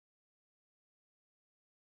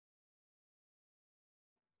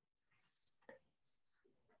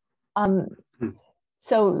Um,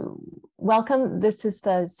 so welcome. This is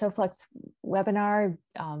the SOFLUX webinar.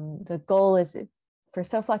 The goal is for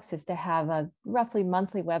SOFLUX is to have a roughly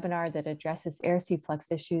monthly webinar that addresses air-sea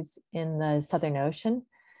flux issues in the Southern Ocean.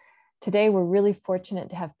 Today, we're really fortunate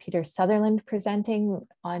to have Peter Sutherland presenting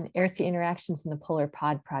on air-sea interactions in the Polar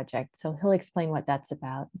Pod project. So he'll explain what that's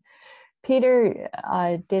about. Peter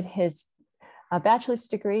did his bachelor's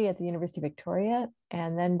degree at the University of Victoria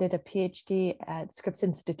and then did a PhD at Scripps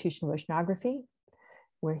Institution of Oceanography,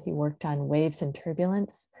 where he worked on waves and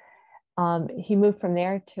turbulence. He moved from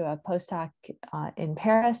there to a postdoc in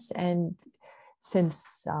Paris, and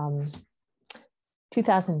since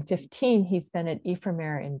 2015, he's been at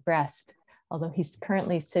Ifremer in Brest, although he's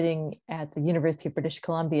currently sitting at the University of British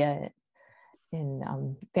Columbia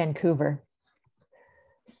in Vancouver.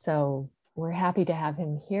 So we're happy to have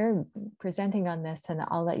him here presenting on this, and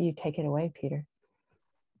I'll let you take it away, Peter.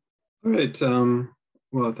 All right.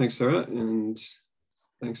 Well, thanks, Sarah, and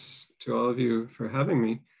thanks to all of you for having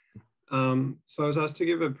me. So I was asked to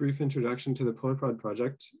give a brief introduction to the Polar Pod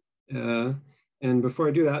project. And before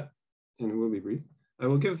I do that, and it will be brief, I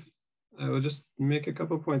will just make a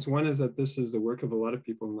couple of points. One is that this is the work of a lot of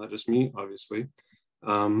people, not just me, obviously.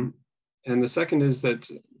 And the second is that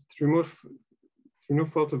through no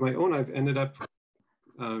fault of my own, I've ended up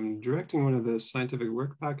directing one of the scientific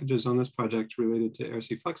work packages on this project related to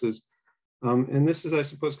air-sea fluxes. And this is, I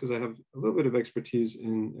suppose, because I have a little bit of expertise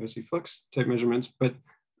in air-sea flux type measurements, but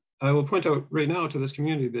I will point out right now to this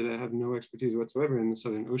community that I have no expertise whatsoever in the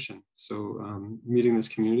Southern Ocean. So meeting this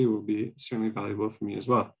community will be certainly valuable for me as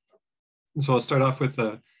well. And so I'll start off with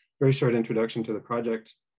a very short introduction to the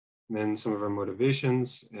project, and then some of our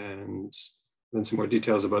motivations, and then some more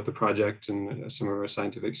details about the project and some of our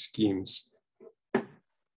scientific schemes.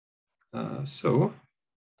 So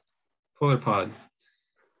Polar Pod.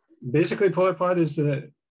 Basically, Polar Pod is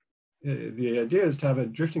the idea is to have a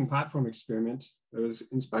drifting platform experiment that was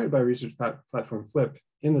inspired by research platform FLIP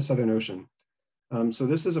in the Southern Ocean. So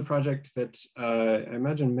this is a project that I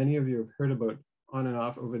imagine many of you have heard about on and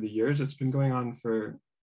off over the years. It's been going on for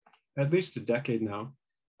at least a decade now.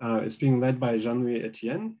 It's being led by Jean-Louis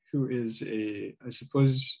Etienne, who is I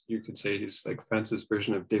suppose you could say he's like France's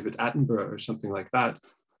version of David Attenborough or something like that.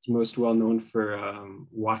 He's most well known for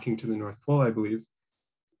walking to the North Pole, I believe.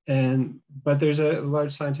 But there's a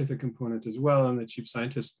large scientific component as well, and the chief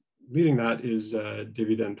scientist leading that is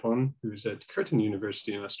David Antoine, who's at Curtin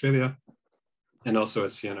University in Australia, and also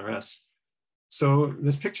at CNRS. So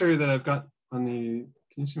this picture that I've got on the,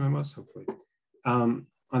 can you see my mouse? Hopefully. On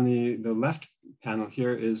the left panel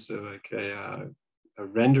here is like a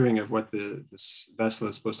rendering of what this vessel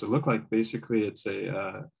is supposed to look like. Basically, it's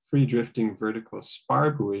a free drifting vertical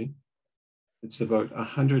spar buoy. It's about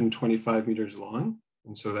 125 meters long.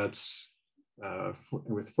 And so that's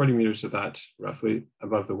with 40 meters of that roughly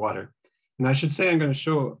above the water. And I should say I'm going to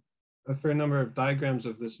show a fair number of diagrams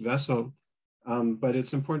of this vessel, but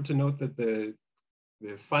it's important to note that the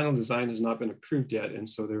final design has not been approved yet. And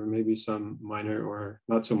so there may be some minor or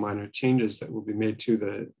not so minor changes that will be made to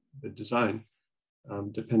the design,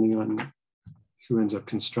 depending on who ends up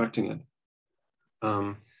constructing it.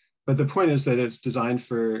 But the point is that it's designed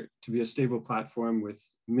to be a stable platform with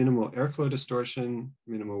minimal airflow distortion,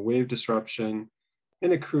 minimal wave disruption,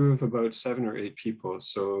 and a crew of about 7 or 8 people.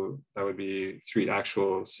 So that would be 3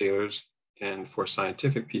 actual sailors and 4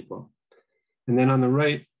 scientific people. And then on the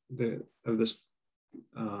right of this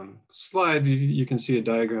slide, you can see a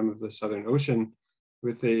diagram of the Southern Ocean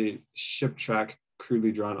with a ship track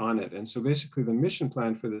crudely drawn on it. And so basically the mission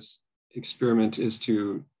plan for this experiment is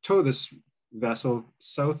to tow this vessel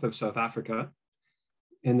south of South Africa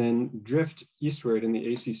and then drift eastward in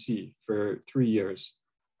the ACC for 3 years.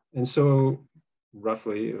 And so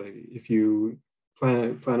roughly, like if you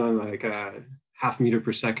plan on like a half meter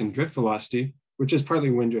per second drift velocity, which is partly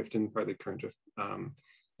wind drift and partly current drift,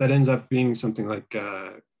 that ends up being something like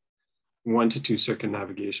 1 to 2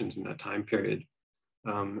 circumnavigations in that time period.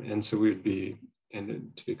 And so we'd be,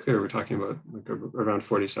 and to be clear, we're talking about like around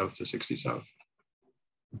 40 south to 60 south.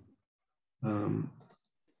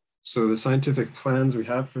 So the scientific plans we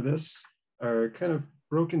have for this are kind of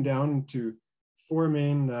broken down into 4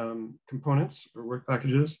 main components or work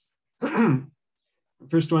packages. The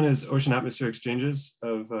first one is ocean atmosphere exchanges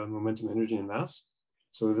of momentum, energy, and mass.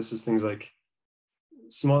 So this is things like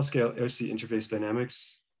small scale air-sea interface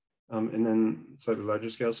dynamics, and then slightly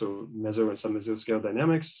larger scale, so meso and sub-mesoscale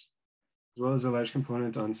dynamics, as well as a large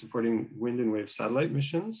component on supporting wind and wave satellite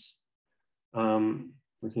missions,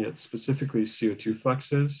 looking at specifically CO2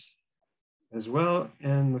 fluxes as well,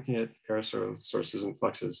 and looking at aerosol sources and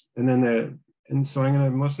fluxes. And then, so I'm going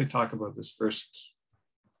to mostly talk about this first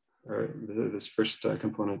this first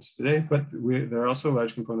component today, but there are also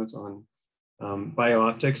large components on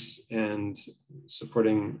biooptics and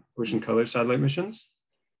supporting ocean color satellite missions.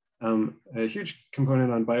 A huge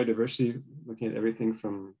component on biodiversity, looking at everything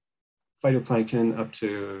from phytoplankton up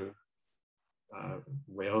to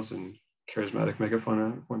whales and charismatic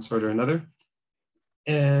megafauna of one sort or another.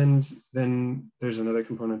 And then there's another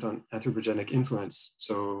component on anthropogenic influence,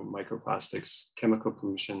 so microplastics, chemical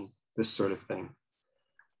pollution, this sort of thing.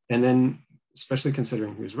 And then, especially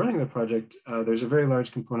considering who's running the project, there's a very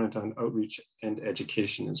large component on outreach and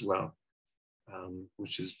education as well,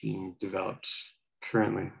 which is being developed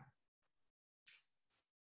currently.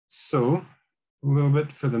 So a little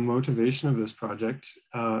bit for the motivation of this project.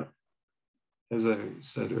 As I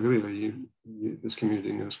said earlier, this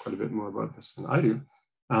community knows quite a bit more about this than I do.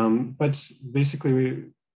 But basically,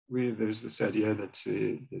 there's this idea that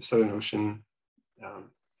the Southern Ocean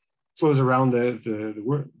flows around the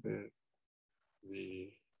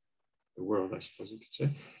world, I suppose you could say,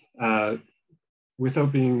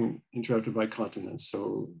 without being interrupted by continents.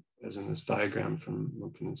 So, as in this diagram from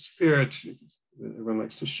Loken and Spirit, everyone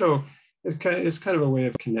likes to show, it's kind of a way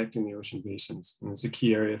of connecting the ocean basins. And it's a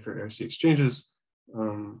key area for air-sea exchanges,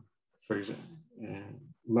 for example, and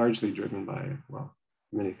largely driven by, well,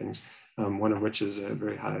 many things, one of which is a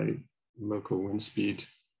very high local wind speed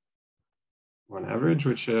on average,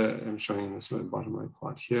 which I'm showing in this bottom right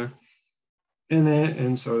plot here.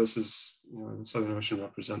 And so this is, the Southern Ocean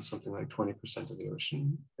represents something like 20% of the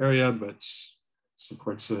ocean area, but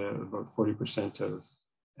supports about 40% of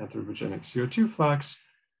anthropogenic CO2 flux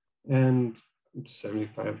and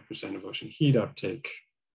 75% of ocean heat uptake.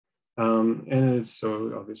 And it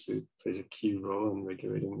so obviously plays a key role in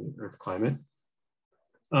regulating the Earth climate.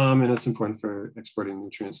 And it's important for exporting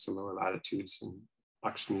nutrients to lower latitudes and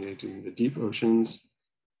oxygenating the deep oceans.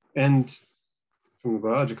 And from the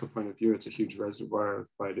biological point of view, it's a huge reservoir of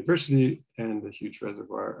biodiversity and a huge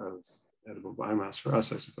reservoir of edible biomass for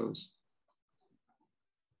us, I suppose.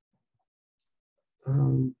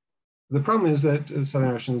 The problem is that the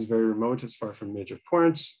Southern Ocean is very remote. It's far from major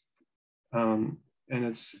ports, and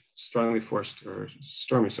it's strongly forced or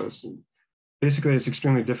stormy. So basically, it's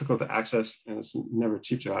extremely difficult to access, and it's never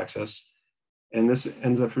cheap to access. And this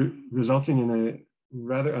ends up resulting in a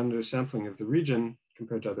rather undersampling of the region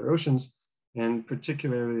compared to other oceans, and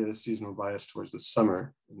particularly a seasonal bias towards the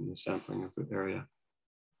summer in the sampling of the area.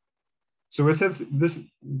 So with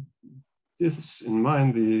this in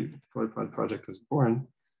mind, the PolarPod project was born.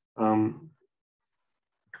 And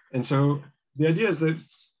so the idea is that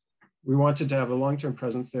we wanted to have a long-term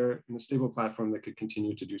presence there and a stable platform that could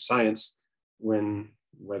continue to do science when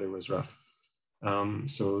weather was rough.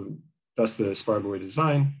 So thus the Sparboy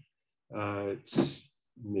design. It's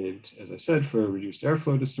made, as I said, for reduced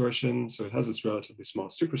airflow distortion. So it has this relatively small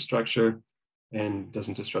superstructure and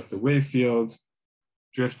doesn't disrupt the wave field,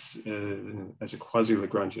 drifts as a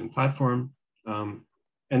quasi-Lagrangian platform.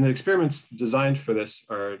 And the experiments designed for this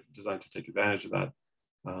are designed to take advantage of that.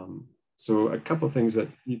 So a couple of things that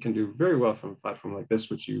you can do very well from a platform like this,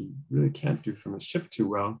 which you really can't do from a ship too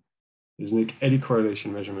well, is make eddy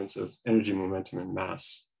correlation measurements of energy, momentum, and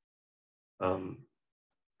mass.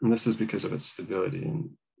 And this is because of its stability and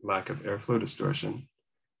lack of airflow distortion.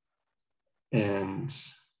 And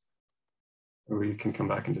we can come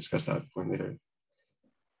back and discuss that point later.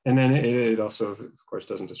 And then it also, of course,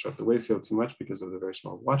 doesn't disrupt the wave field too much because of the very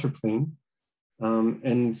small water plane.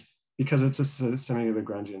 And because it's a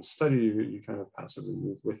semi-Lagrangian study, you kind of passively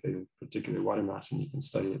move with a particular water mass and you can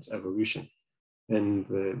study its evolution. And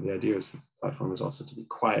the idea is the platform is also to be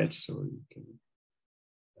quiet, so you can,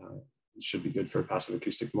 it should be good for passive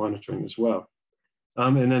acoustic monitoring as well.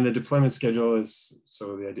 And then the deployment schedule is,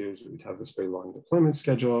 so the idea is we'd have this very long deployment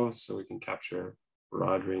schedule so we can capture a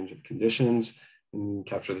broad range of conditions and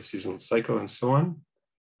capture the seasonal cycle and so on.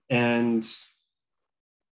 And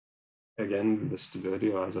again, the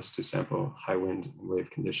stability allows us to sample high wind and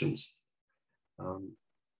wave conditions.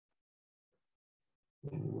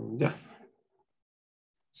 Yeah.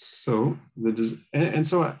 So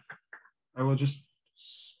I will just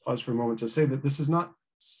pause for a moment to say that this is not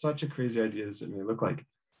such a crazy idea as it may look like.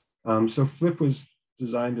 So FLIP was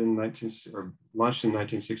designed in launched in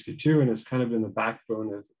 1962 and has kind of been the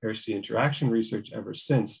backbone of air-sea interaction research ever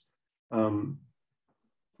since, for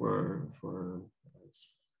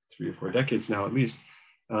 3 or 4 decades now at least,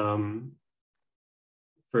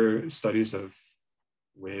 for studies of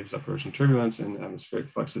waves, upper ocean turbulence, and atmospheric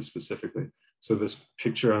fluxes specifically. So this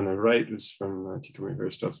picture on the right is from Tika Marie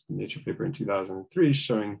Verstof's Nature paper in 2003,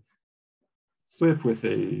 showing FLIP with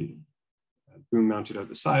a boom mounted out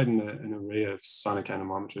the side and an array of sonic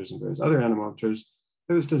anemometers and various other anemometers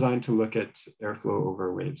that was designed to look at airflow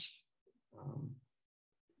over waves.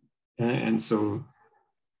 And so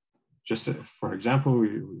just for example,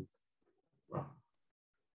 well,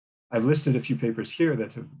 I've listed a few papers here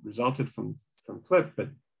that have resulted from FLIP, but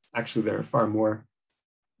actually there are far more.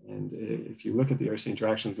 And if you look at the Earth's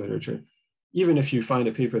interactions literature, even if you find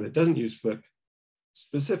a paper that doesn't use FLIP,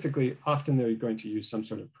 specifically, often they're going to use some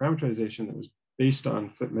sort of parameterization that was based on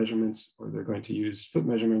FLIP measurements, or they're going to use FLIP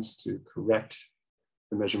measurements to correct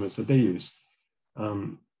the measurements that they use.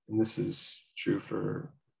 And this is true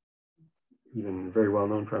for even very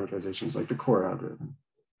well-known parameterizations like the core algorithm.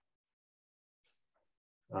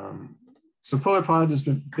 So PolarPod has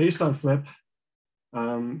been based on FLIP,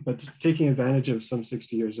 but taking advantage of some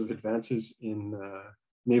 60 years of advances in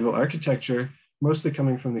naval architecture, mostly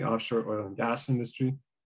coming from the offshore oil and gas industry.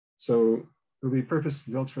 So it will be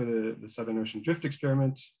purpose-built for the Southern Ocean Drift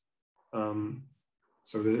experiment.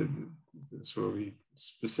 So this will be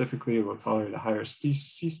specifically will tolerate a higher sea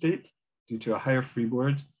state due to a higher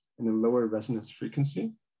freeboard and a lower resonance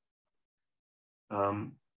frequency.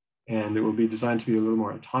 And it will be designed to be a little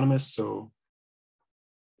more autonomous. So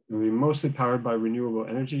it will be mostly powered by renewable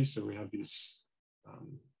energy. So we have these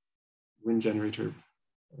wind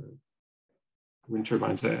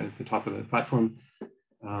turbines at the top of the platform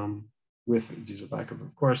with diesel backup,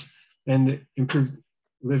 of course, and improved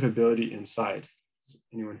livability inside.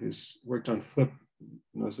 Anyone who's worked on FLIP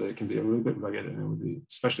knows that it can be a little bit rugged, and it would be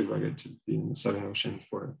especially rugged to be in the Southern Ocean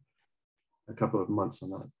for a couple of months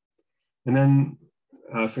on that. And then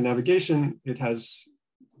for navigation, it has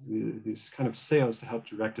these kind of sails to help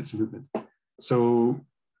direct its movement. So,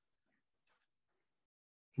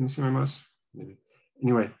 can you see my mouse? Maybe.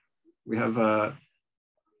 Anyway, we have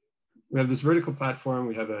this vertical platform.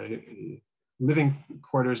 We have a living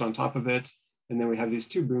quarters on top of it. And then we have these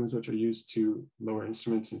two booms, which are used to lower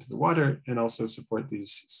instruments into the water and also support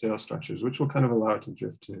these sail structures, which will kind of allow it to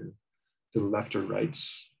drift to the left or right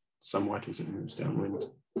somewhat as it moves downwind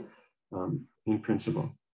in principle.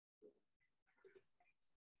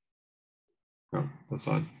 Oh, that's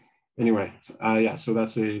odd. Anyway, yeah, so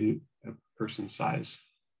that's a person size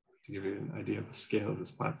to give you an idea of the scale of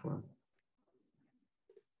this platform.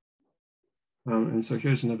 And so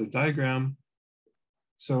here's another diagram.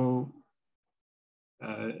 So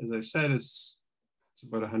as I said, it's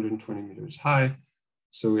about 120 meters high.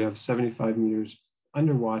 So we have 75 meters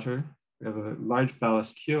underwater. We have a large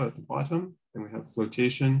ballast keel at the bottom. Then we have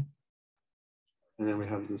flotation. And then we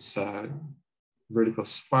have this vertical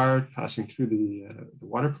spar passing through the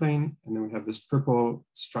water plane. And then we have this purple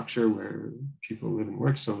structure where people live and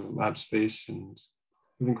work, so lab space and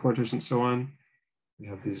living quarters and so on. We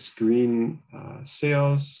have these green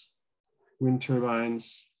sails, wind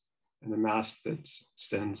turbines, and a mast that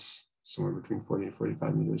extends somewhere between 40 and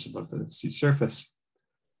 45 meters above the sea surface.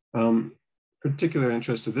 Particular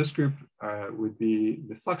interest to this group would be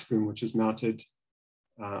the flux boom, which is mounted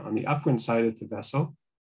on the upwind side of the vessel.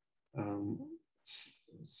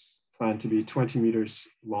 It's planned to be 20 meters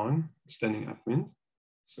long, extending upwind.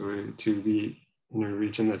 So to be in a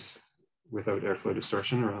region that's without airflow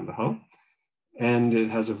distortion around the hull. And it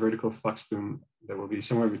has a vertical flux boom that will be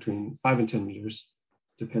somewhere between 5 and 10 meters,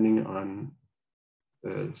 depending on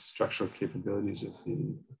the structural capabilities of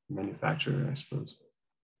the manufacturer, I suppose.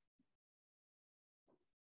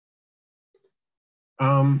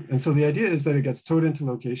 And so the idea is that it gets towed into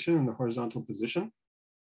location in the horizontal position,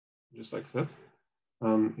 just like FLIP.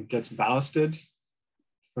 It gets ballasted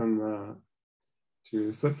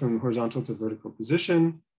to flip from horizontal to vertical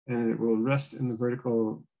position, and it will rest in the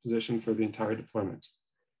vertical position for the entire deployment.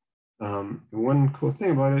 And one cool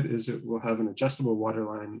thing about it is it will have an adjustable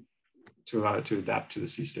waterline to allow it to adapt to the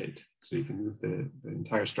sea state. So you can move the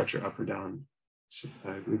entire structure up or down. So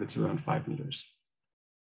I believe it's around 5 meters.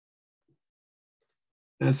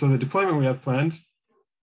 And so the deployment we have planned,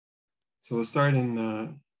 so we'll start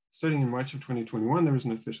starting in March of 2021, there was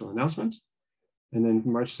an official announcement. And then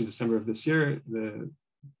March to December of this year,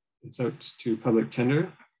 it's out to public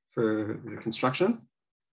tender for the construction.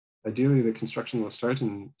 Ideally, the construction will start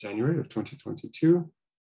in January of 2022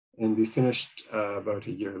 and be finished about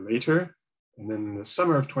a year later. And then in the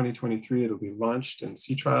summer of 2023, it'll be launched and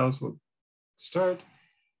sea trials will start.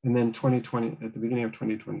 And then at the beginning of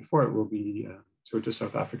 2024, it will be towed to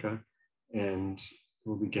South Africa and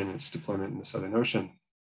will begin its deployment in the Southern Ocean.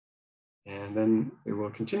 And then it will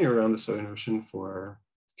continue around the Southern Ocean for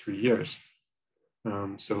 3 years.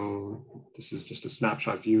 So this is just a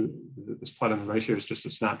snapshot view. This plot on the right here is just a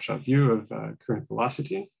snapshot view of current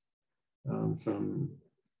velocity from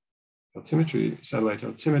altimetry, satellite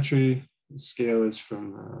altimetry. The scale is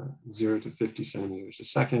from 0 to 50 centimeters a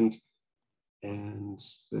second. and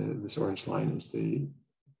this orange line is the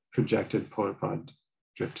projected polar pod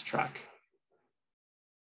drift track.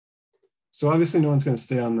 So obviously no one's going to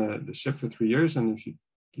stay on the ship for 3 years, and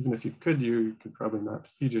even if you could probably not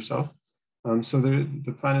feed yourself. So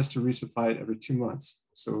the plan is to resupply it every 2 months.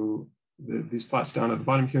 So these plots down at the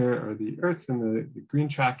bottom here are the Earth, and the green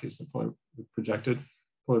track is the projected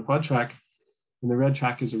polar pod track, and the red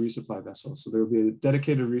track is a resupply vessel. So there will be a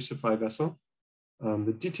dedicated resupply vessel.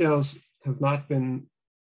 The details have not been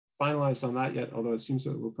finalized on that yet, although it seems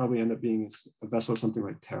that it will probably end up being a vessel something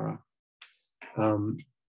like Terra.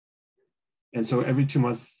 And so every 2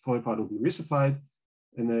 months, the polar pod will be resupplied,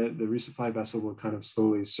 and the resupply vessel will kind of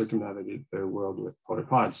slowly circumnavigate the world with polar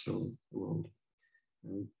pods. So it will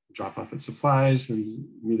drop off its supplies, then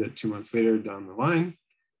meet it 2 months later down the line,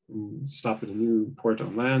 and stop at a new port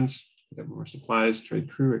on land, get more supplies,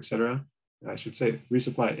 trade crew, etc. I should say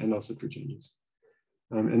resupply and also crew changes.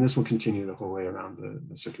 And this will continue the whole way around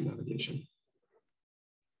the circumnavigation.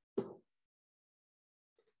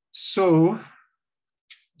 So,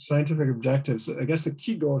 scientific objectives. I guess the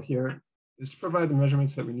key goal here is to provide the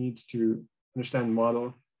measurements that we need to understand,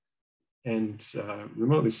 model, and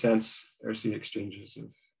remotely sense air-sea exchanges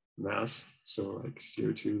of mass. So like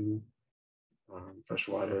CO2,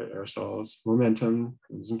 freshwater, aerosols, momentum,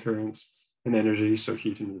 winds and currents, and energy, so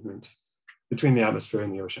heat and movement, between the atmosphere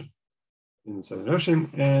and the ocean, in the Southern Ocean.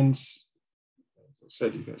 And as I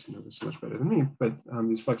said, you guys know this much better than me, but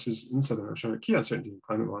these fluxes in the Southern Ocean are key uncertainty in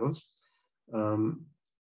climate models.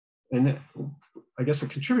 And I guess a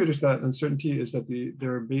contributor to that uncertainty is that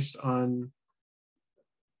they're based on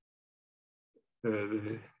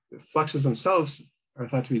the fluxes themselves are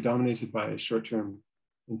thought to be dominated by short-term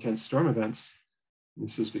intense storm events.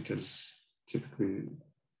 This is because typically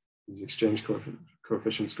these exchange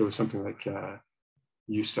coefficients go something like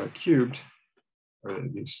U star cubed, or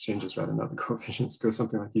the exchanges rather, not the coefficients, go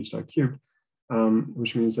something like U star cubed,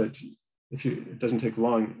 which means that it doesn't take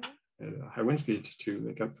long at a high wind speed to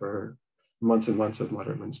make up for months and months of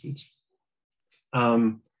moderate wind speeds.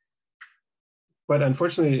 But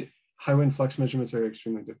unfortunately, high wind flux measurements are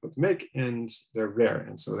extremely difficult to make, and they're rare.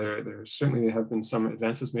 And so there certainly have been some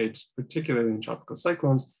advances made, particularly in tropical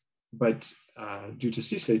cyclones, but due to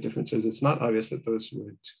sea state differences, it's not obvious that those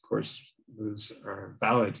are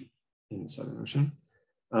valid in the Southern Ocean.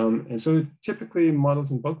 And so typically models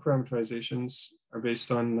and bulk parameterizations are based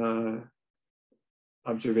on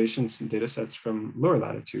observations and data sets from lower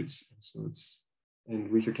latitudes, so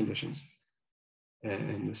and weaker conditions.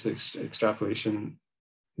 And this extrapolation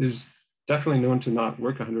is definitely known to not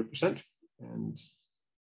work 100%, and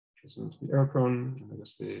is known to be error prone. And I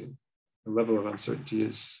guess the level of uncertainty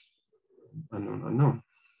is unknown.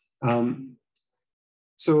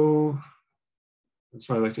 So that's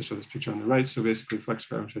why I like to show this picture on the right. So basically, flux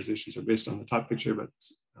parameterizations are based on the top picture, but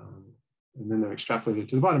and then they're extrapolated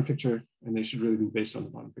to the bottom picture, and they should really be based on the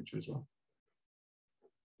bottom picture as well.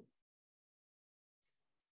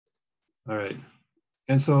 All right,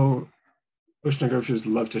 and so oceanographers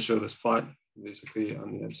love to show this plot. Basically,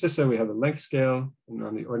 on the abscissa, we have a length scale, and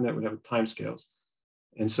on the ordinate, we have time scales.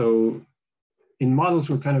 And so in models,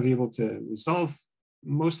 we're kind of able to resolve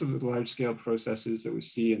most of the large scale processes that we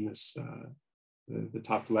see in this, the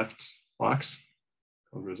top left box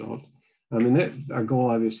called resolved. And our goal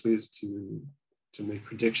obviously is to make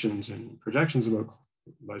predictions and projections about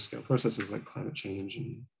large scale processes like climate change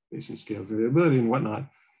and basin scale variability and whatnot.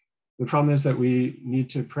 The problem is that we need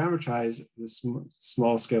to parameterize the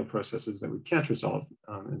small scale processes that we can't resolve.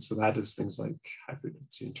 And so that is things like high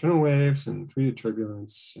frequency internal waves and 3D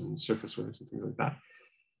turbulence and surface waves and things like that.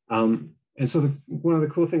 And so one of the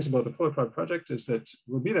cool things about the Polar Pod project is that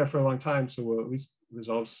we'll be there for a long time. So we'll at least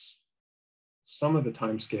resolve some of the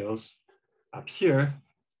time scales up here,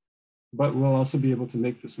 but we'll also be able to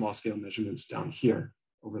make the small scale measurements down here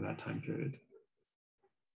over that time period.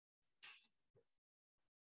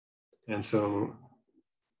 And so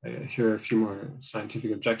here are a few more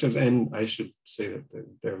scientific objectives, and I should say that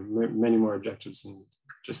there are many more objectives than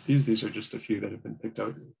just these. These are just a few that have been picked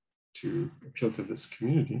out to appeal to this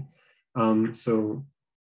community. So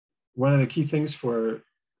one of the key things for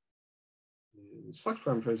these flux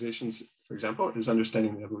parameterizations, for example, is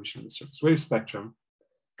understanding the evolution of the surface wave spectrum,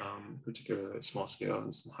 particularly at small scale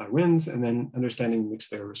and some high winds, and then understanding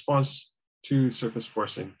mixed layer response to surface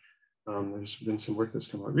forcing. There's been some work that's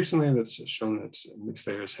come out recently that's shown that mixed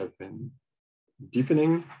layers have been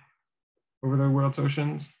deepening over the world's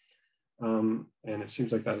oceans. And it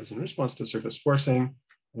seems like that is in response to surface forcing.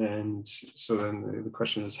 And so then the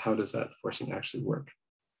question is, how does that forcing actually work?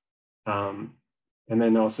 And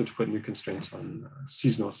then also to put new constraints on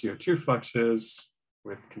seasonal CO2 fluxes,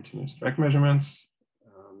 with continuous direct measurements,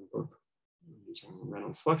 both using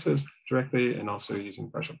Reynolds fluxes directly and also using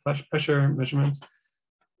partial pressure measurements.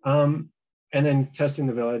 And then testing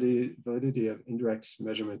the validity of indirect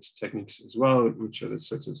measurement techniques as well, which are the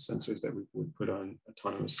sorts of sensors that we would put on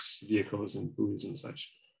autonomous vehicles and buoys and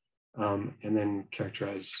such. And then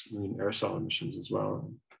characterize marine aerosol emissions as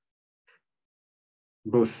well,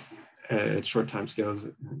 both at short time scales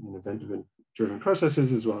in event-driven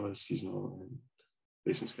processes, as well as seasonal and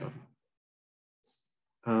basin scale.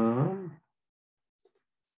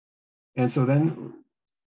 And so then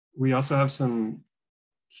we also have some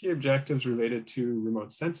key objectives related to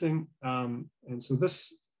remote sensing. And so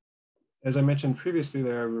this, as I mentioned previously,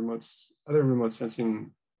 there are other remote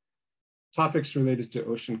sensing topics related to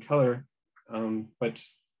ocean color, but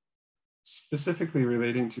specifically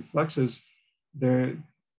relating to fluxes,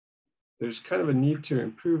 there's kind of a need to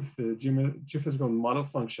improve the geophysical model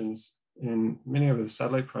functions in many of the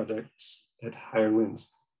satellite projects at higher winds.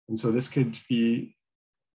 And so this could be,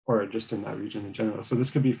 or just in that region in general. So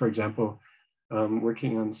this could be, for example,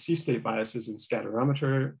 working on sea state biases in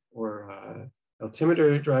scatterometer or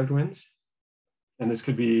altimeter-derived winds. And this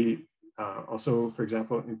could be also, for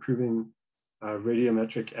example, improving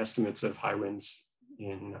radiometric estimates of high winds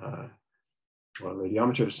in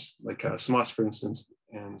radiometers, like SOOS, for instance.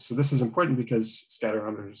 And so this is important because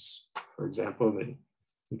scatterometers, for example, they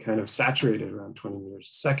kind of saturate at around 20 meters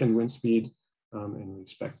a second wind speed, and we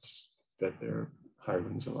expect that there are higher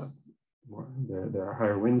winds a lot more. There are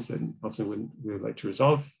higher winds that also we would like to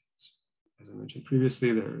resolve. As I mentioned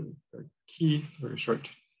previously, they're key for short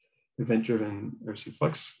event-driven RC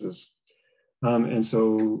fluxes. And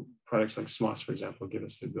so products like SOOS, for example, give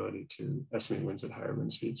us the ability to estimate winds at higher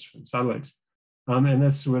wind speeds from satellites. And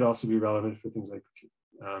this would also be relevant for things like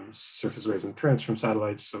surface waves and currents from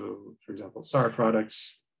satellites. So, for example, SAR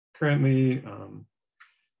products currently,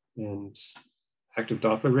 and active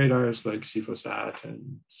Doppler radars like CFOSAT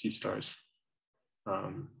and C-STARS.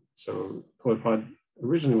 So PolarPod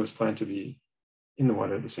originally was planned to be in the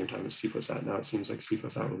water at the same time as CFOSAT. Now it seems like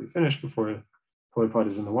CFOSAT will be finished before PolarPod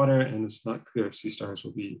is in the water, and it's not clear if C-STARS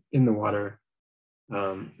will be in the water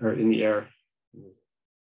or in the air,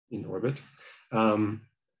 in orbit,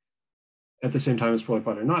 at the same time as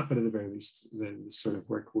PolarPod or not, but at the very least, this sort of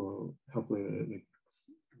work will help lay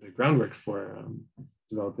the groundwork for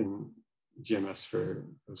developing GMFs for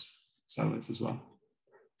those satellites as well.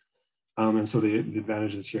 And so the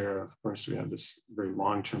advantages here, of course, we have this very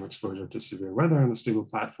long-term exposure to severe weather on a stable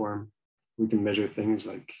platform. We can measure things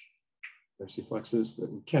like RC fluxes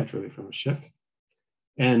that we can't really from a ship.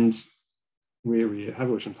 And we have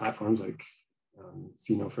ocean platforms like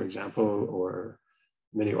Pheno, for example, or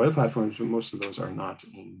many oil platforms, but most of those are not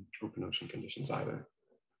in open ocean conditions either.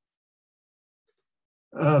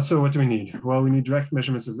 So what do we need? Well, we need direct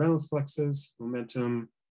measurements of Reynolds fluxes, momentum,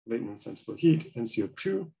 latent and sensible heat, and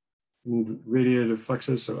CO2. We need radiative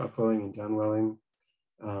fluxes, so upwelling and downwelling,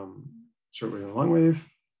 shortwave and longwave.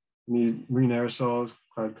 We need marine aerosols,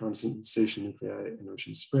 cloud condensation nuclei, and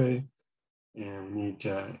ocean spray. And we need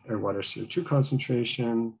air water CO2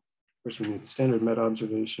 concentration. Of course, we need the standard MET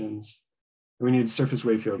observations. And we need surface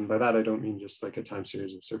wave field. And by that, I don't mean just like a time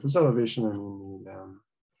series of surface elevation. I mean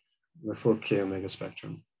the full K omega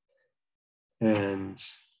spectrum. And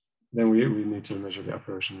then we need to measure the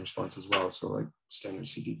upper ocean response as well. So like standard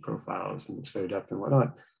CD profiles and mixed layer depth and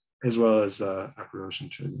whatnot, as well as upper ocean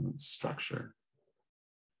turbulence structure.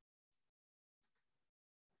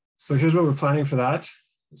 So here's what we're planning for that.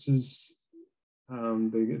 This is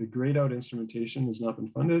the grayed out instrumentation has not been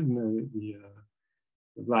funded, and the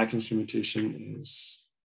black instrumentation is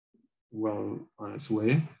well on its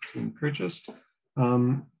way to being purchased.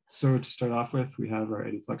 So to start off with, we have our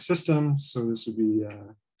EddyFlux system. So this would be a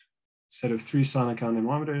set of 3 sonic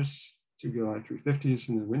anemometers, 2 GLI 350s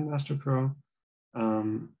in the Windmaster Pro,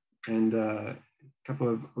 and a couple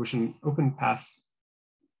of open path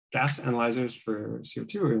gas analyzers for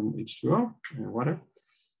CO2 and H2O and water.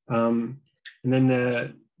 And then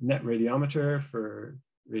a net radiometer for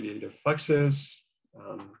radiative fluxes,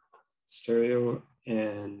 stereo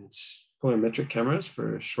and polarimetric cameras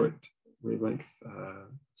for short wavelength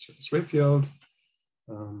surface wave field.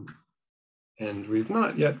 And we've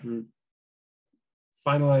not yet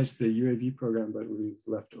finalized the UAV program, but we've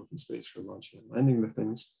left open space for launching and landing the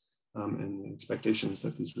things, and the expectations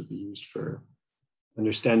that these would be used for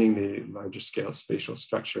understanding the larger scale spatial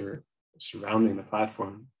structure surrounding the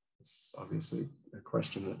platform. This is obviously a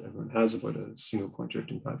question that everyone has about a single point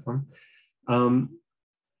drifting platform,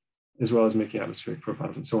 as well as making atmospheric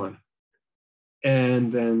profiles and so on.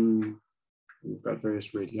 And then we've got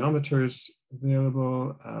various radiometers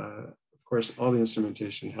available. Of course, all the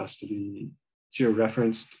instrumentation has to be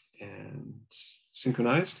geo-referenced and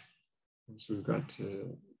synchronized. And so we've got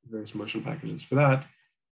various motion packages for that.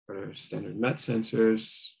 Got our standard MET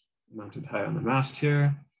sensors mounted high on the mast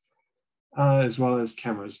here, as well as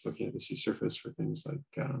cameras looking at the sea surface for things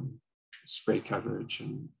like spray coverage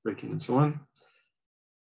and braking and so on.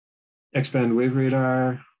 X-band wave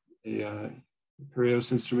radar, a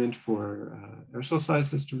Perios instrument for aerosol size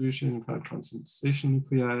distribution, cloud condensation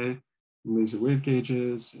nuclei, laser wave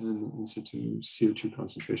gauges, and in situ CO2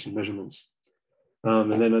 concentration measurements.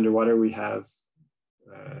 And then underwater, we have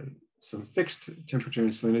some fixed temperature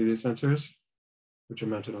and salinity sensors, which are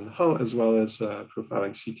mounted on the hull, as well as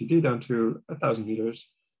profiling CTD down to 1,000 meters,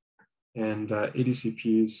 and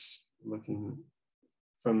ADCPs looking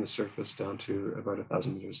from the surface down to about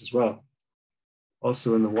 1,000 meters as well.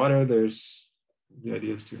 Also in the water, the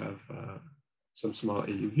idea is to have some small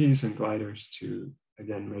AUVs and gliders to,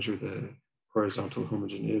 again, measure the horizontal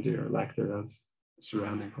homogeneity or lack thereof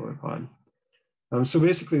surrounding polar pod. So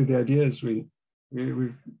basically the idea is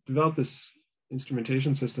we've developed this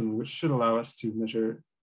instrumentation system which should allow us to measure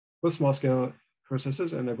both small scale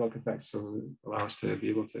processes and their bulk effects, so allow us to be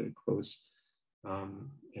able to close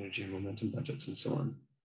energy and momentum budgets and so on.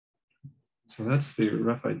 So that's the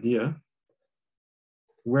rough idea.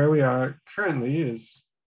 Where we are currently is,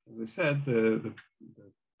 as I said, the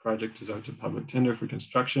project is out to public tender for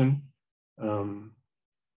construction.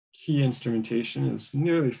 Key instrumentation is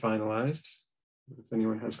nearly finalized. If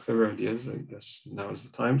anyone has clever ideas, I guess now is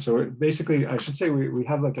the time. So basically, I should say we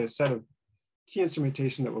have like a set of key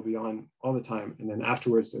instrumentation that will be on all the time. And then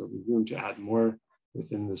afterwards, there will be room to add more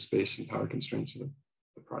within the space and power constraints of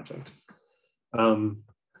the project.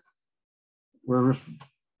 We're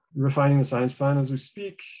refining the science plan as we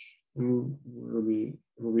speak, and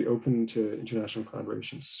we'll be open to international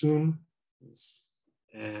collaboration soon,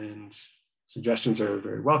 and suggestions are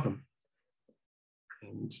very welcome.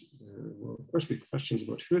 And there will of course be questions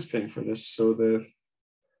about who is paying for this. So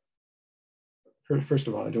first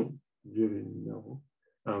of all, I don't really know.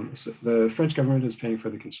 So the French government is paying for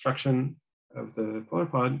the construction of the polar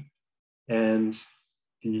pod, and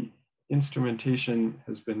the instrumentation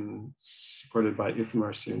has been supported by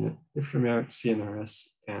IFMAR CNRS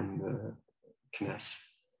and CNES.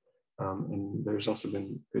 And there's also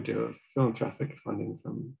been a good deal of philanthropic funding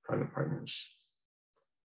from private partners.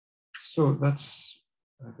 So that's,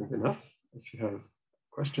 I think, enough. If you have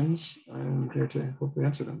questions, I'm here to hopefully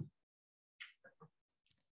answer them.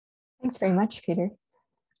 Thanks very much, Peter.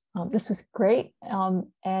 This was great.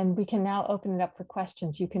 And we can now open it up for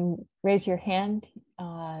questions. You can raise your hand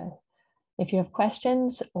if you have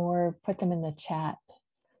questions, or put them in the chat.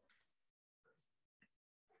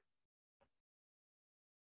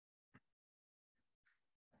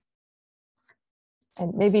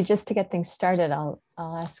 And maybe just to get things started, I'll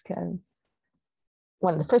ask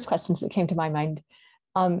one of the first questions that came to my mind.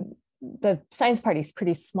 The science party is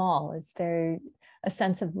pretty small. Is there a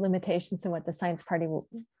sense of limitations in what the science party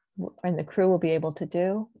and the crew will be able to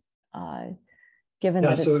do, given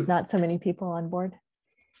that it's not so many people on board?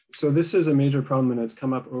 So this is a major problem, and it's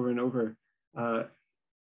come up over and over.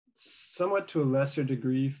 Somewhat to a lesser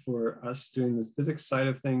degree for us doing the physics side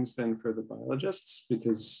of things than for the biologists,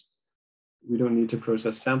 because we don't need to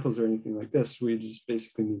process samples or anything like this. We just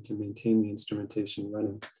basically need to maintain the instrumentation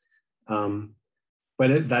running.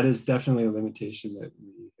 But that is definitely a limitation that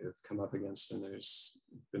we have come up against, and there's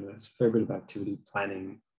been a fair bit of activity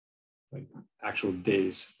planning, like actual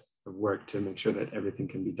days of work to make sure that everything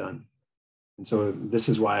can be done. And so this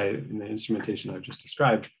is why in the instrumentation I've just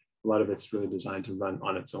described, a lot of it's really designed to run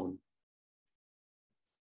on its own.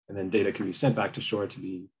 And then data can be sent back to shore to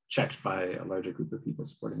be checked by a larger group of people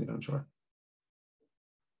supporting it on shore.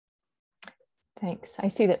 Thanks. I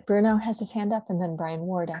see that Bruno has his hand up, and then Brian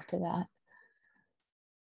Ward after that.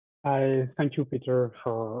 Thank you, Peter,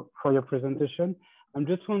 for your presentation. I'm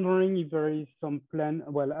just wondering if there is some plan.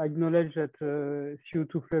 Well, I acknowledge that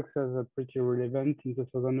CO2 flux is pretty relevant in the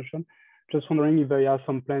Southern Ocean. Just wondering if there are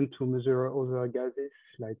some plan to measure other gases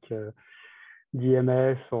like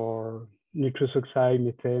DMS or nitrous oxide,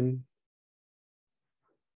 methane.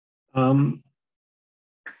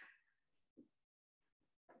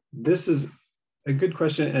 This is a good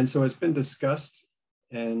question. And so it's been discussed,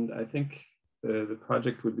 and I think the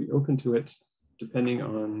project would be open to it depending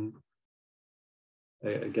on,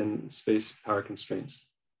 again, space power constraints.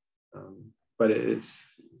 But it's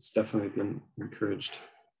definitely been encouraged.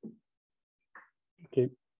 Okay,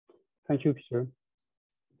 thank you, Peter.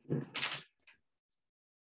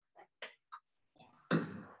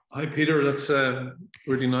 Hi, Peter. That's a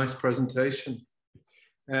really nice presentation.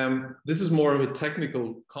 This is more of a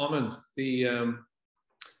technical comment.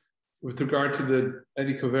 With regard to the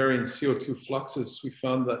eddy covariant CO2 fluxes, we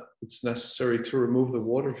found that it's necessary to remove the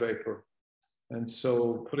water vapor. And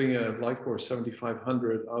so putting a LICOR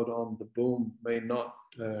 7500 out on the boom may not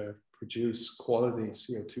produce quality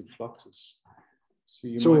CO2 fluxes. So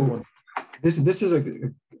you might want... This is a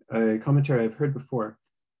commentary I've heard before.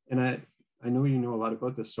 And I know you know a lot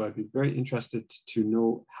about this, so I'd be very interested to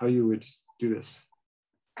know how you would do this.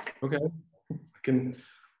 Okay,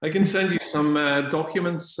 I can send you some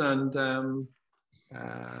documents, and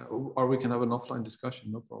or we can have an offline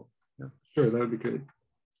discussion. No problem. Yeah, sure, that would be good.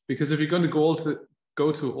 Because if you're going to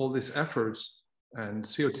go to all these efforts, and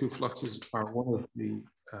CO2 fluxes are one of the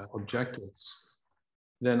objectives,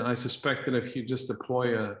 then I suspect that if you just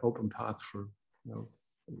deploy an open path for,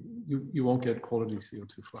 you won't get quality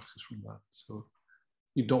CO2 fluxes from that. So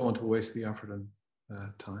you don't want to waste the effort and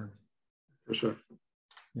time. For sure.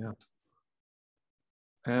 Yeah.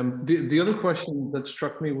 The other question that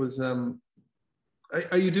struck me was,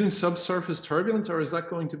 are you doing subsurface turbulence, or is that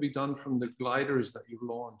going to be done from the gliders that you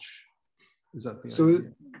launch? Is that the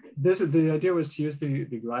idea? The idea was to use the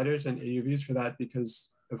gliders and AUVs for that,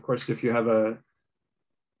 because of course, if you have a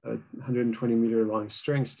 120 meter long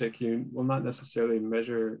string stick, you will not necessarily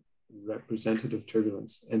measure representative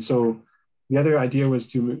turbulence. And so the other idea was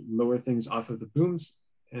to lower things off of the booms.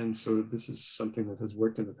 And so this is something that has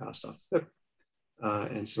worked in the past off FLIP.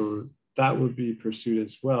 And so that would be pursued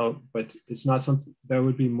as well, but it's not something that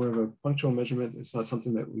would be more of a punctual measurement. It's not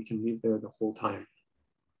something that we can leave there the whole time.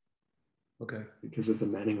 Okay. Because of the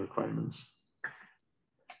manning requirements.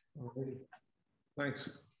 Alrighty. Thanks.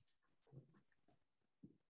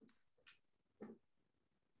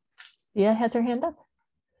 Yeah, has her hand up.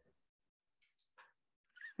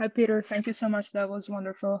 Hi, Peter. Thank you so much. That was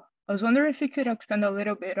wonderful. I was wondering if you could expand a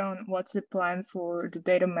little bit on what's the plan for the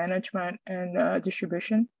data management and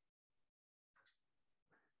distribution.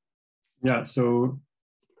 Yeah, so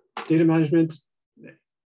data management,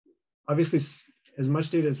 obviously, as much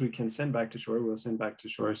data as we can send back to shore, we'll send back to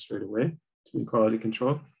shore straight away to meet quality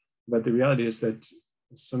control. But the reality is that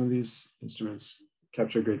some of these instruments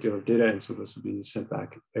capture a great deal of data, and so this will be sent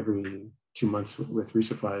back every 2 months with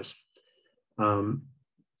resupplies.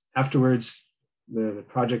 Afterwards, the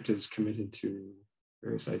project is committed to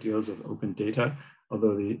various ideals of open data,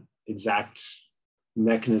 although the exact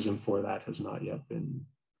mechanism for that has not yet been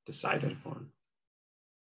decided upon.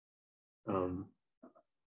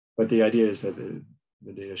 But the idea is that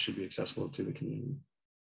the data should be accessible to the community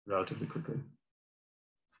relatively quickly.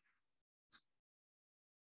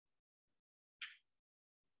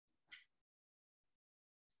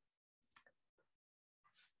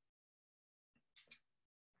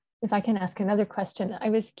 If I can ask another question,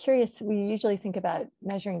 I was curious, we usually think about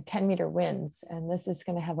measuring 10-meter winds, and this is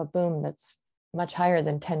going to have a boom that's much higher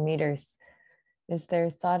than 10 meters. Is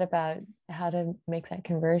there thought about how to make that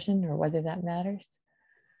conversion, or whether that matters?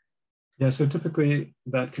 Yeah, so typically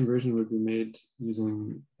that conversion would be made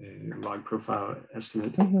using a log profile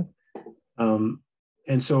estimate. Mm-hmm.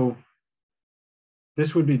 And so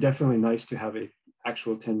this would be definitely nice to have an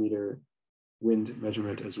actual 10-meter wind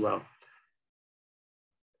measurement as well.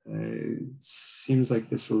 It seems like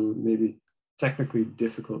this will maybe technically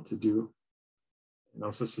difficult to do, and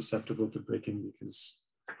also susceptible to breaking, because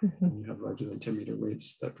when you have larger than 10-meter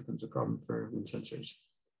waves, that becomes a problem for wind sensors.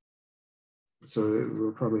 So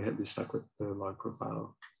we'll probably be stuck with the log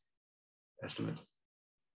profile estimate.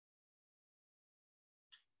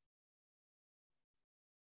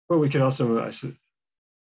 But we could also,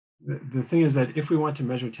 the thing is that if we want to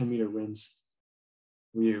measure 10-meter winds,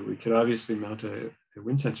 we could obviously mount a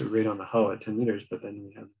wind sensor right on the hull at 10 meters, but then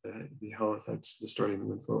we have the hull effects distorting the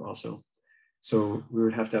wind flow also. So we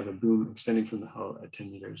would have to have a boom extending from the hull at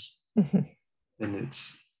 10 meters. And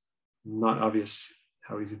it's not obvious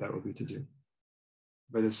how easy that will be to do.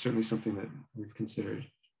 But it's certainly something that we've considered.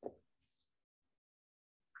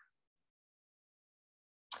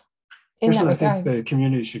 Personally, I think the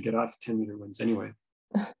community should get off 10-meter winds anyway.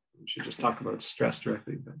 We should just talk about stress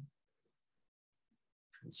directly, but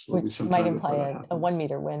this will be some time. Which might imply a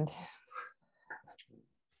 1-meter wind.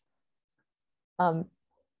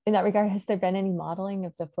 In that regard, has there been any modeling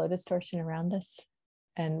of the flow distortion around this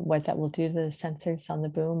and what that will do to the sensors on the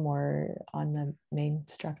boom or on the main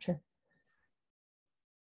structure?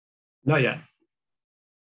 Not yet.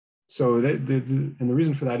 So and the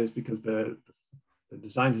reason for that is because the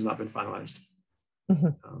design has not been finalized.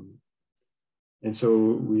 And so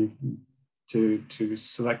we've, to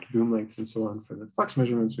select boom lengths and so on for the flux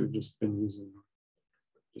measurements, we've just been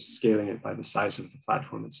just scaling it by the size of the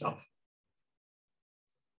platform itself.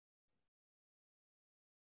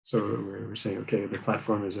 So we're saying, okay, the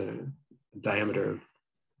platform is a diameter of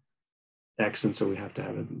X, and so we have to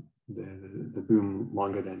have the boom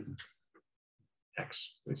longer than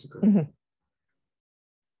X, basically. Mm-hmm.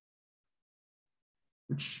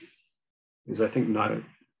 Which is, I think, not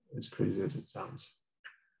as crazy as it sounds.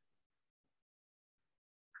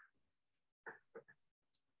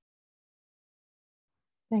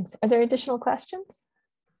 Thanks. Are there additional questions?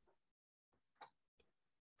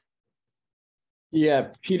 Yeah,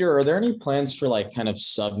 Peter, are there any plans for like kind of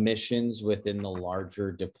submissions within the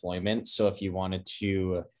larger deployment? So if you wanted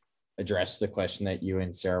to address the question that you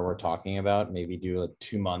and Sarah were talking about, maybe do a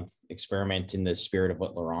 2-month experiment in the spirit of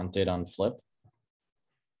what Laurent did on Flip?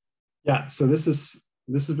 Yeah, so this has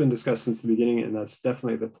been discussed since the beginning, and that's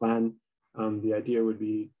definitely the plan. The idea would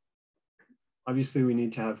be, obviously we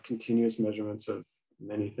need to have continuous measurements of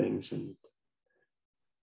many things, and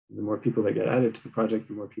the more people that get added to the project,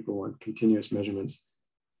 the more people want continuous measurements.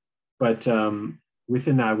 But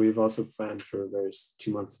within that, we've also planned for various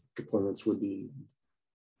 2-month deployments would be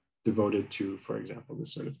devoted to, for example,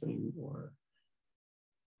 this sort of thing, or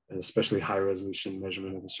an especially high resolution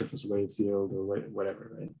measurement of the surface wave field, or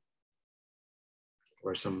whatever, right?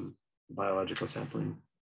 Or some biological sampling.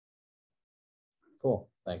 Cool,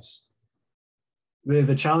 thanks.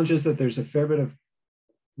 The challenge is that there's a fair bit of,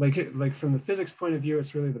 like from the physics point of view,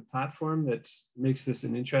 it's really the platform that makes this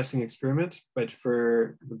an interesting experiment. But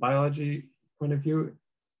for the biology point of view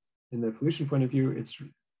and the pollution point of view, it's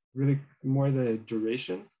really more the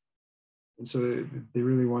duration. And so they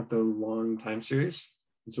really want the long time series.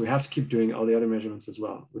 And so we have to keep doing all the other measurements as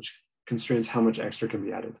well, which constrains how much extra can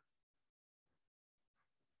be added.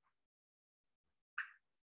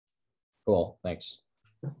 Cool, thanks.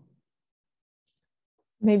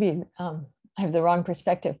 Maybe I have the wrong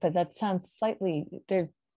perspective, but that sounds slightly, the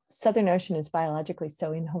Southern Ocean is biologically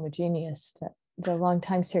so inhomogeneous that the long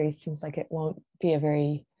time series seems like it won't be a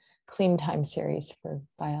very clean time series for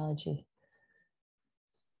biology.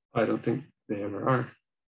 I don't think they ever are.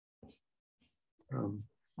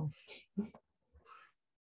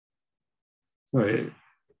 Right,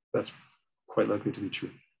 that's quite likely to be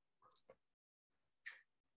true.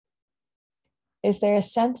 Is there a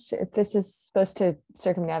sense, if this is supposed to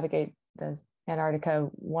circumnavigate the Antarctica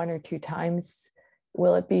 1 or 2 times,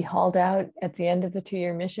 will it be hauled out at the end of the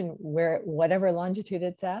 2-year mission whatever longitude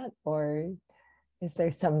it's at? Or is there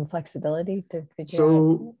some flexibility to figure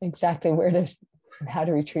out exactly where to, how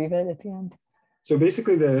to retrieve it at the end? So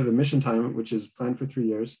basically the mission time, which is planned for 3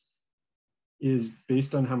 years, is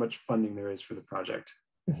based on how much funding there is for the project.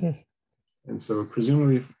 Mm-hmm. And so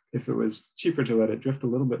presumably if it was cheaper to let it drift a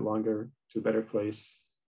little bit longer to a better place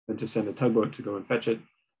than to send a tugboat to go and fetch it,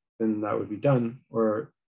 then that would be done.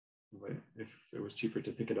 Or if it was cheaper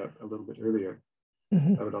to pick it up a little bit earlier,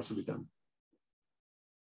 mm-hmm. that would also be done.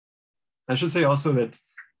 I should say also that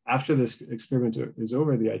after this experiment is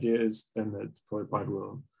over, the idea is then that PolarPod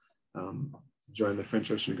will join the French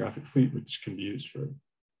Oceanographic Fleet, which can be used for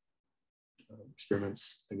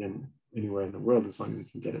experiments, again, anywhere in the world, as long as you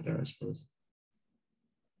can get it there, I suppose.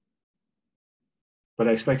 But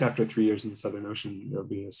I expect after 3 years in the Southern Ocean, there'll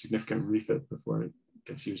be a significant refit before it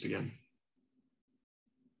gets used again.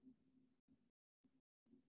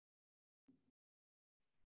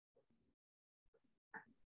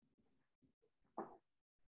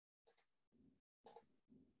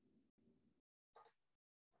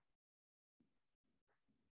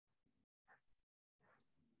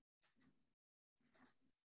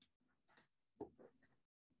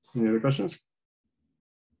 Any other questions?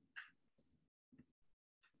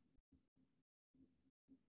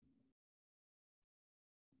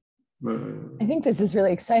 I think this is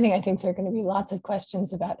really exciting. I think there are going to be lots of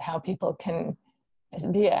questions about how people can, as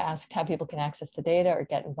Bia asked, how people can access the data or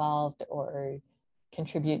get involved or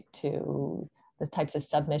contribute to the types of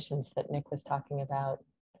submissions that Nick was talking about.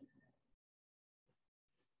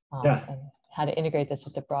 Yeah. And how to integrate this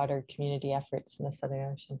with the broader community efforts in the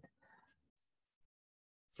Southern Ocean.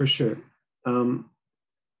 For sure.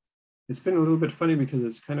 It's been a little bit funny because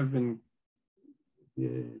it's kind of been,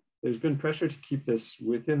 there's been pressure to keep this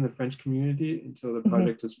within the French community until the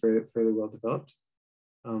project is fairly well developed.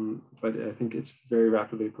 But I think it's very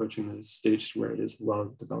rapidly approaching the stage where it is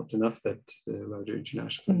well developed enough that the larger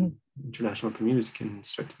international community can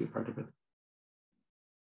start to be a part of it.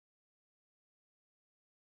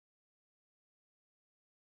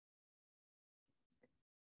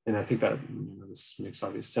 And I think that this makes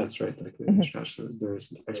obvious sense, right? Like the international,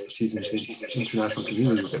 there's expertise in the international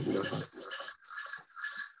community that we don't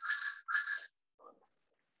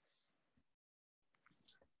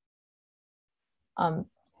have.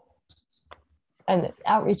 And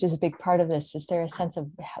outreach is a big part of this. Is there a sense of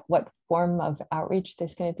what form of outreach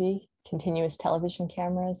there's going to be? Continuous television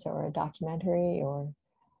cameras or a documentary or?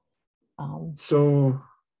 So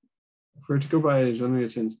for it to go by Jean-Louis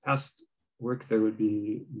Etienne's past work, there would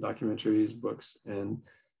be documentaries, books,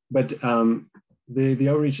 but the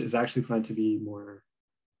outreach is actually planned to be more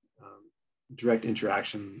direct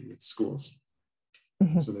interaction with schools.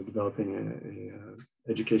 Mm-hmm. So they're developing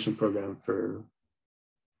a education program for,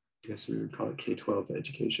 I guess we would call it K-12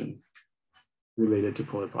 education related to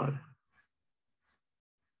PolarPod.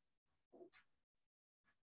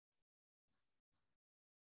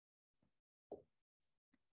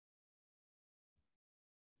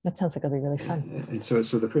 That sounds like it'll be really fun. And so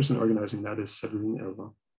the person organizing that is Sutherland.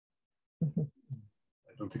 Mm-hmm.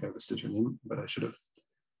 I don't think I listed her name, but I should have.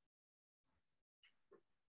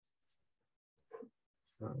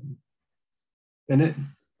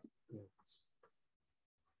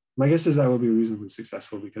 My guess is that will be reasonably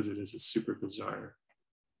successful because it is a super bizarre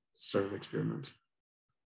sort of experiment,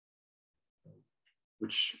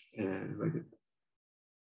 which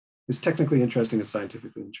it's technically interesting, it's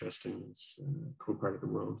scientifically interesting, it's a cool part of the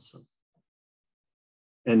world. So,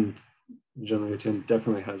 and Jean-Louis Etienne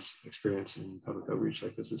definitely has experience in public outreach.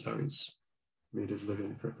 Like this is how he's made his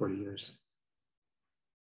living for 40 years.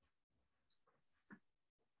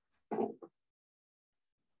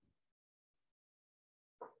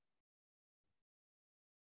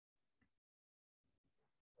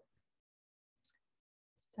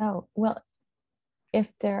 So, well, if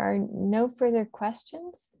there are no further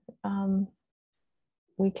questions,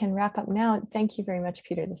 we can wrap up now. Thank you very much,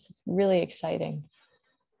 Peter. This is really exciting.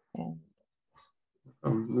 And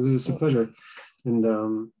it's a pleasure.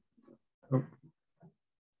 And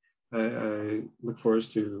I look forward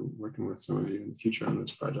to working with some of you in the future on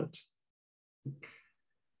this project.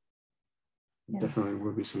 Yeah. Definitely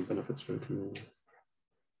will be some benefits for the community.